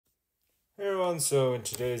Hey everyone, so in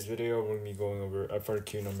today's video we're going to be going over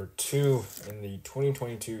FRQ number 2 in the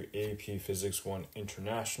 2022 AP Physics 1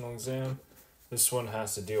 International exam. This one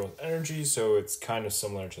has to deal with energy, so it's kind of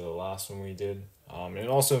similar to the last one we did. And it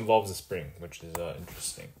also involves a spring, which is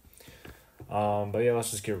interesting. But yeah, let's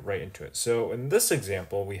just get right into it. So in this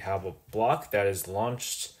example, we have a block that is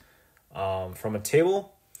launched from a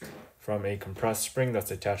table, from a compressed spring that's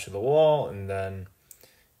attached to the wall, and then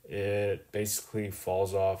it basically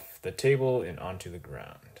falls off the table and onto the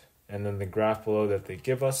ground. And then the graph below that they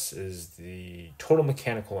give us is the total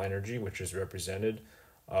mechanical energy, which is represented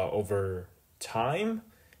over time.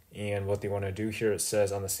 And what they want to do here, it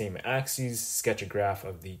says on the same axes, sketch a graph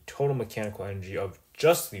of the total mechanical energy of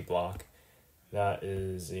just the block. That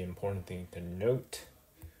is the important thing to note.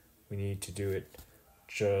 We need to do it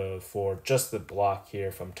for just the block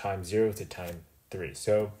here from time 0 to time 3.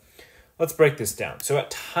 So let's break this down. So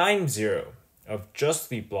at time 0 of just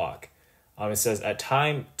the block, it says at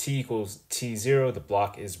time t equals t0, the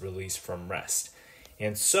block is released from rest.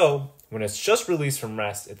 And so when it's just released from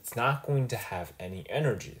rest, it's not going to have any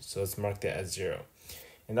energy. So let's mark that as 0.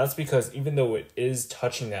 And that's because even though it is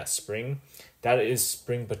touching that spring, that is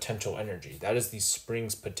spring potential energy. That is the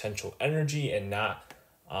spring's potential energy and not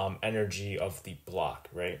energy of the block,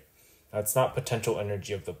 right? That's not potential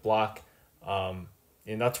energy of the block.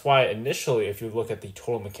 And that's why initially, if you look at the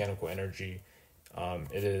total mechanical energy,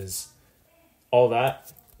 it is all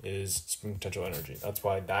that is spring potential energy. That's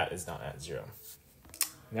why that is not at 0.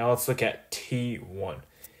 Now let's look at T1.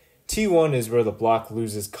 T1 is where the block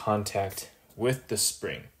loses contact with the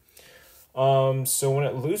spring. So when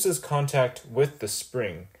it loses contact with the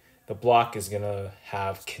spring, the block is going to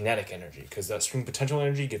have kinetic energy because that spring potential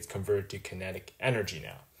energy gets converted to kinetic energy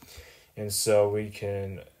now. And so we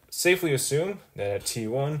can safely assume that at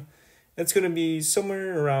T1, it's going to be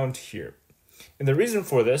somewhere around here. And the reason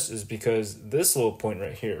for this is because this little point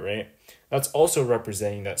right here, right? That's also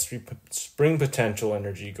representing that spring potential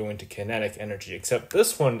energy going to kinetic energy, except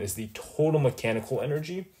this one is the total mechanical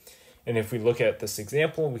energy. And if we look at this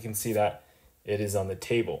example, we can see that it is on the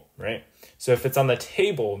table, right? So if it's on the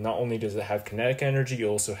table, not only does it have kinetic energy, it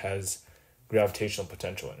also has gravitational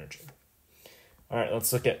potential energy. All right,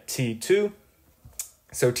 let's look at T2.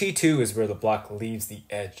 So T2 is where the block leaves the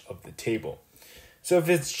edge of the table. So if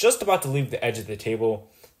it's just about to leave the edge of the table,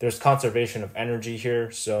 there's conservation of energy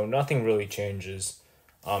here, so nothing really changes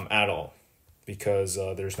at all because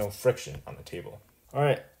there's no friction on the table. All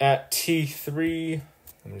right, at T3,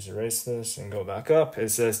 let me just erase this and go back up.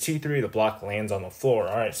 It says T3, the block lands on the floor.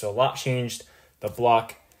 All right, so a lot changed. The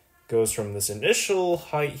block goes from this initial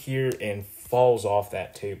height here and falls off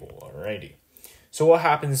that table, alrighty. So what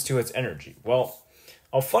happens to its energy? Well,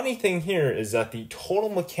 a funny thing here is that the total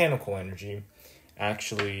mechanical energy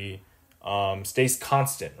actually stays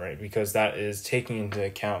constant, right? Because that is taking into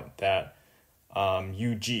account that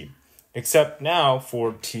UG. Except now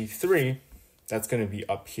for T3, that's going to be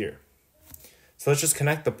up here. So let's just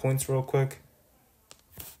connect the points real quick.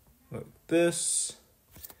 Like this.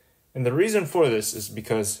 And the reason for this is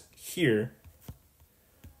because here,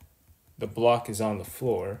 the block is on the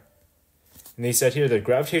floor. And they said here the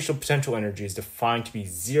gravitational potential energy is defined to be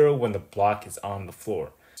 0 when the block is on the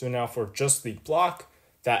floor. So now for just the block,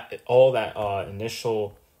 all that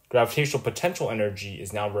initial gravitational potential energy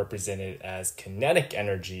is now represented as kinetic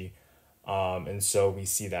energy. And so we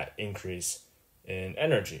see that increase in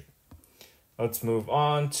energy. Let's move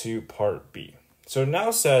on to part B. So it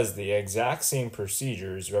now says the exact same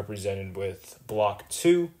procedure is represented with block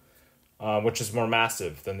 2, which is more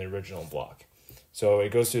massive than the original block. So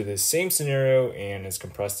it goes through the same scenario and is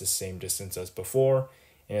compressed the same distance as before.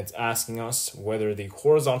 And it's asking us whether the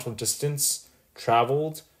horizontal distance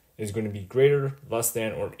traveled is going to be greater, less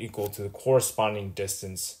than, or equal to the corresponding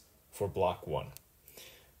distance for block 1.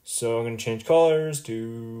 So I'm going to change colors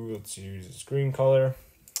to, let's use this green color.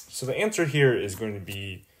 So the answer here is going to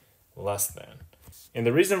be less than. And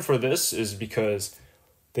the reason for this is because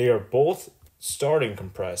they are both starting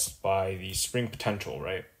compressed by the spring potential,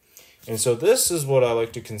 right? And so this is what I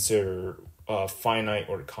like to consider finite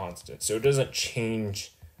or constant. So it doesn't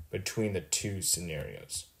change between the two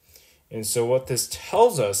scenarios. And so what this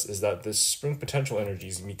tells us is that this spring potential energy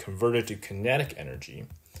is going to be converted to kinetic energy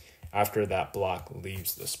after that block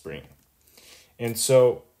leaves the spring. And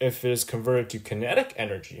so if it is converted to kinetic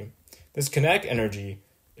energy, this kinetic energy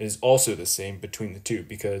is also the same between the two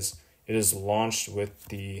because it is launched with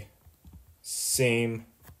the same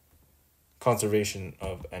conservation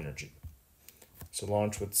of energy. So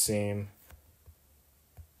launch with same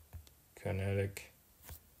kinetic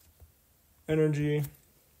energy.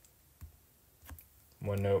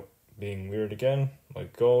 One note being weird again,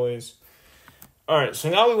 like always. All right, so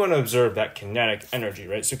now we want to observe that kinetic energy,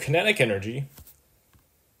 right? So kinetic energy,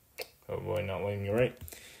 oh boy, not letting me write.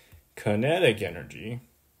 Kinetic energy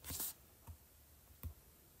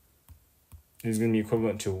is going to be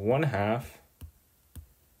equivalent to 1/2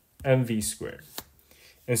 mv squared.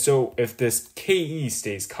 And so if this Ke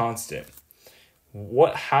stays constant,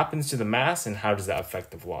 what happens to the mass and how does that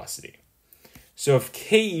affect the velocity? So if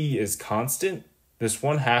Ke is constant, this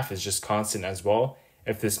 1/2 is just constant as well.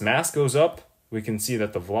 If this mass goes up, we can see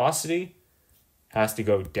that the velocity has to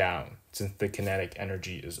go down since the kinetic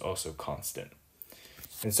energy is also constant.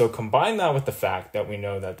 And so combine that with the fact that we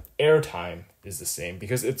know that air time is the same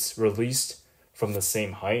because it's released from the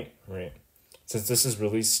same height, right? Since this is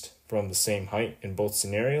released from the same height in both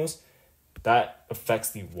scenarios, that affects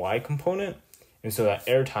the y component, and so that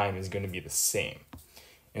air time is going to be the same.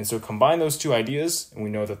 And so combine those two ideas, and we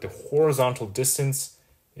know that the horizontal distance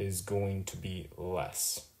is going to be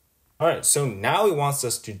less. All right, so now it wants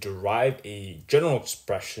us to derive a general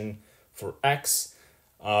expression for x,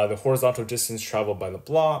 the horizontal distance traveled by the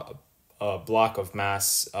block of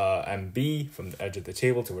mass mb from the edge of the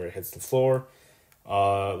table to where it hits the floor.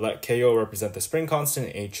 Let KO represent the spring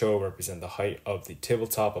constant, HO represent the height of the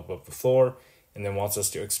tabletop above the floor, and then wants us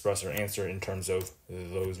to express our answer in terms of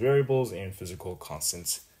those variables and physical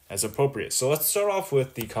constants as appropriate. So let's start off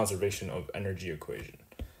with the conservation of energy equation.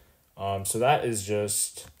 So that is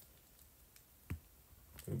just,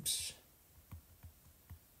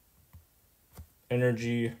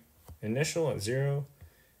 energy initial at 0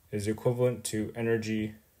 is equivalent to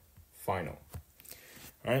energy final.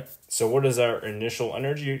 All right, so what is our initial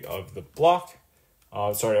energy of the block?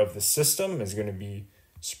 Of the system is going to be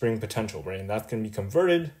spring potential, right? And that can be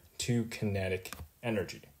converted to kinetic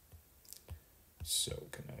energy. So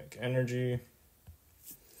kinetic energy.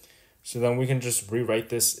 So then we can just rewrite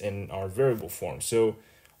this in our variable form. So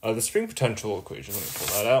the spring potential equation, let me pull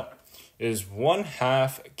that out, is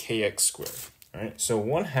 1/2 kx squared. All right, so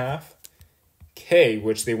 1/2 k,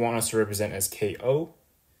 which they want us to represent as ko.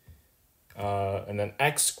 And then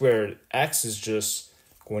x squared, x is just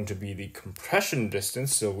going to be the compression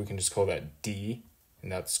distance, so we can just call that d,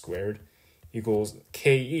 and that's squared, equals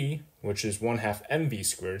ke, which is 1/2 mv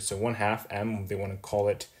squared, so 1/2 m, they want to call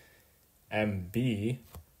it mb,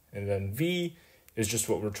 and then v is just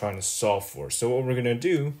what we're trying to solve for. So what we're going to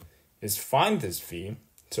do is find this v,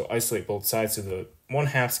 so isolate both sides so the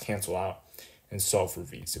 1/2s cancel out, and solve for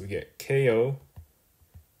v. So we get ko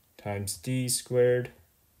times d squared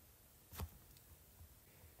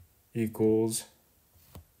equals,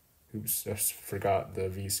 I forgot the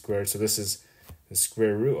v squared. So this is the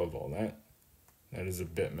square root of all that. That is a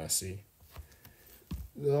bit messy.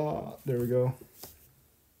 There we go.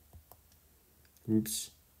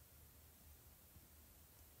 Oops.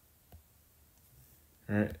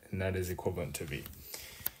 All right, and that is equivalent to v.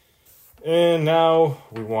 And now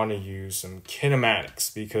we want to use some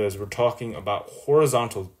kinematics because we're talking about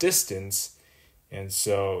horizontal distance. And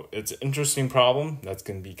so it's an interesting problem that's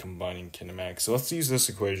going to be combining kinematics. So let's use this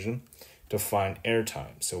equation to find air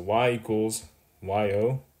time. So y equals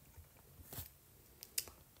yo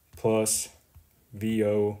plus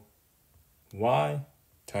vo y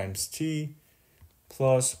times t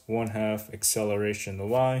plus 1/2 acceleration the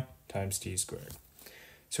y times t squared.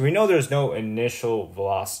 So we know there's no initial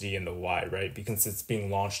velocity in the y, right? Because it's being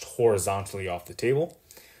launched horizontally off the table.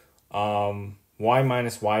 Y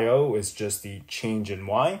minus yo is just the change in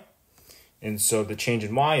y. And so the change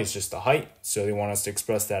in y is just the height. So they want us to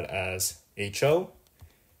express that as ho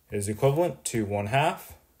is equivalent to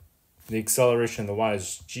 1/2. The acceleration of the y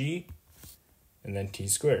is g, and then t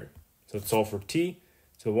squared. So let's solve for t.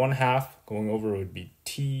 So 1/2 going over would be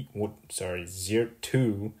 2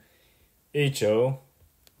 ho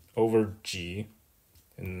over g,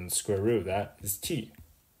 and then the square root of that is t.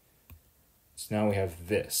 So now we have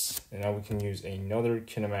this, and now we can use another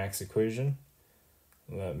kinematics equation.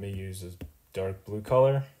 Let me use a dark blue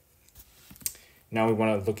color. Now we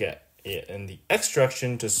want to look at it in the x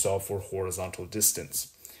direction to solve for horizontal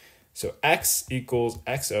distance. So x equals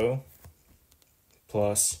xo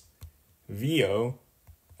plus vo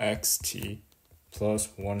xt plus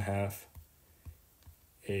 1/2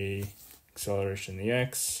 a acceleration in the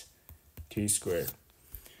x t squared.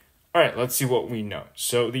 All right, let's see what we know.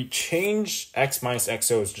 So the change x minus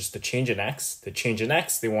xo is just the change in x. The change in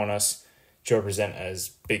x they want us to represent as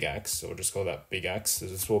big X, so we'll just call that big X. So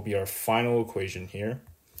this will be our final equation here.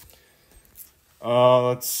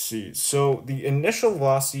 Let's see. So the initial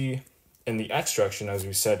velocity in the x direction, as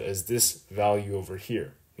we said, is this value over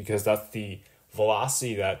here, because that's the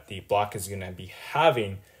velocity that the block is going to be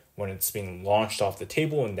having when it's being launched off the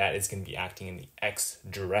table, and that is going to be acting in the x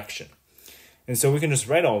direction. And so we can just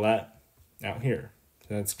write all that out here.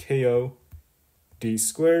 So that's KO d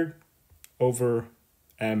squared over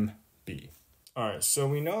MB. All right, so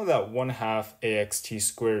we know that 1/2 AXT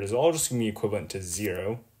squared is all just going to be equivalent to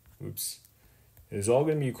 0. Oops. It is all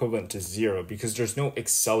going to be equivalent to 0 because there's no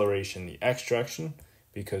acceleration in the x direction,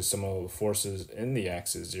 because some of the forces in the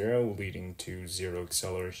x is 0, leading to 0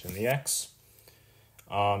 acceleration in the x.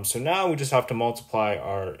 So now we just have to multiply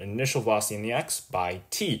our initial velocity in the x by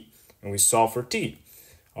t, and we solve for t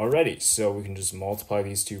already. So we can just multiply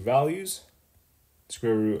these two values,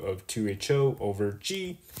 square root of 2ho over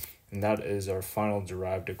g, and that is our final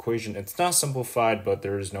derived equation. It's not simplified, but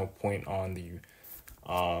there is no point on the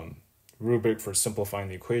rubric for simplifying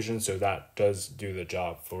the equation, so that does do the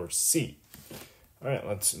job for C. All right,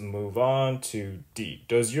 let's move on to D.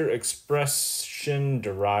 Does your expression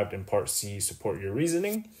derived in part C support your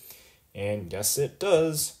reasoning? And yes, it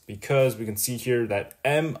does, because we can see here that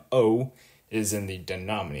MO is in the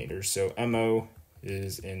denominator. So MO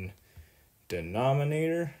is in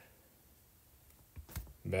denominator.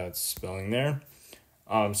 Bad spelling there.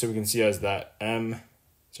 So we can see as that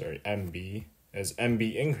MB, as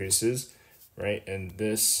MB increases, right, and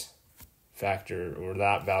this factor or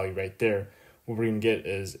that value right there, what we're going to get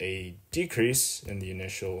is a decrease in the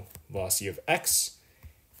initial velocity of x.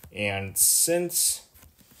 And since,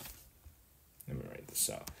 let me write this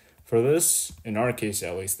out. For this, in our case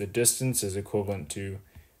at least, the distance is equivalent to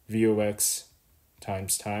Vox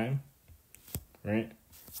times time, right?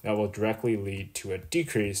 That will directly lead to a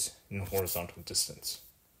decrease in horizontal distance.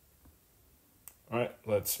 All right,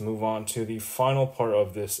 let's move on to the final part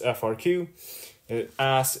of this FRQ. It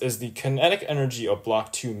asks, is the kinetic energy of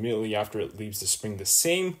block 2 immediately after it leaves the spring the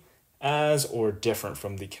same as or different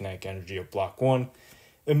from the kinetic energy of block 1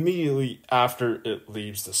 immediately after it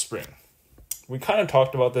leaves the spring? We kind of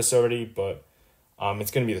talked about this already, but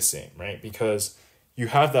it's going to be the same, right? Because you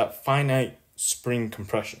have that finite spring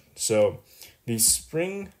compression. So the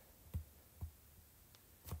spring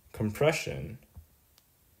compression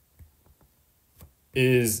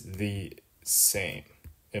is the same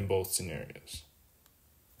in both scenarios.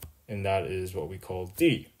 And that is what we call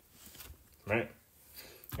D, right?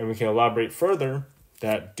 And we can elaborate further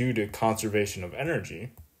that due to conservation of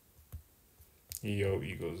energy, EO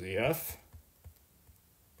equals EF,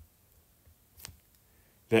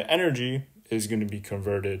 the energy is going to be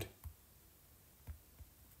converted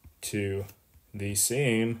to the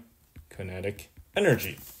same kinetic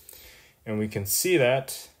energy. And we can see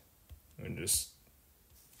that, let me just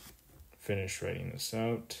finish writing this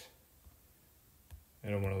out. I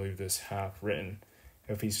don't want to leave this half written.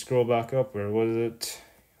 If we scroll back up, where was it?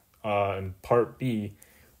 In part B,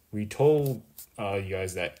 we told you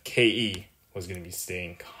guys that KE was going to be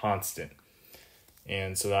staying constant.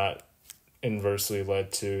 And so that inversely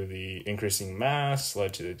led to the increasing mass,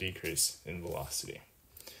 led to the decrease in velocity.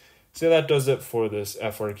 So that does it for this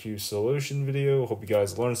FRQ solution video. Hope you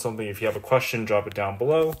guys learned something. If you have a question, drop it down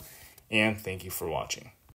below. And thank you for watching.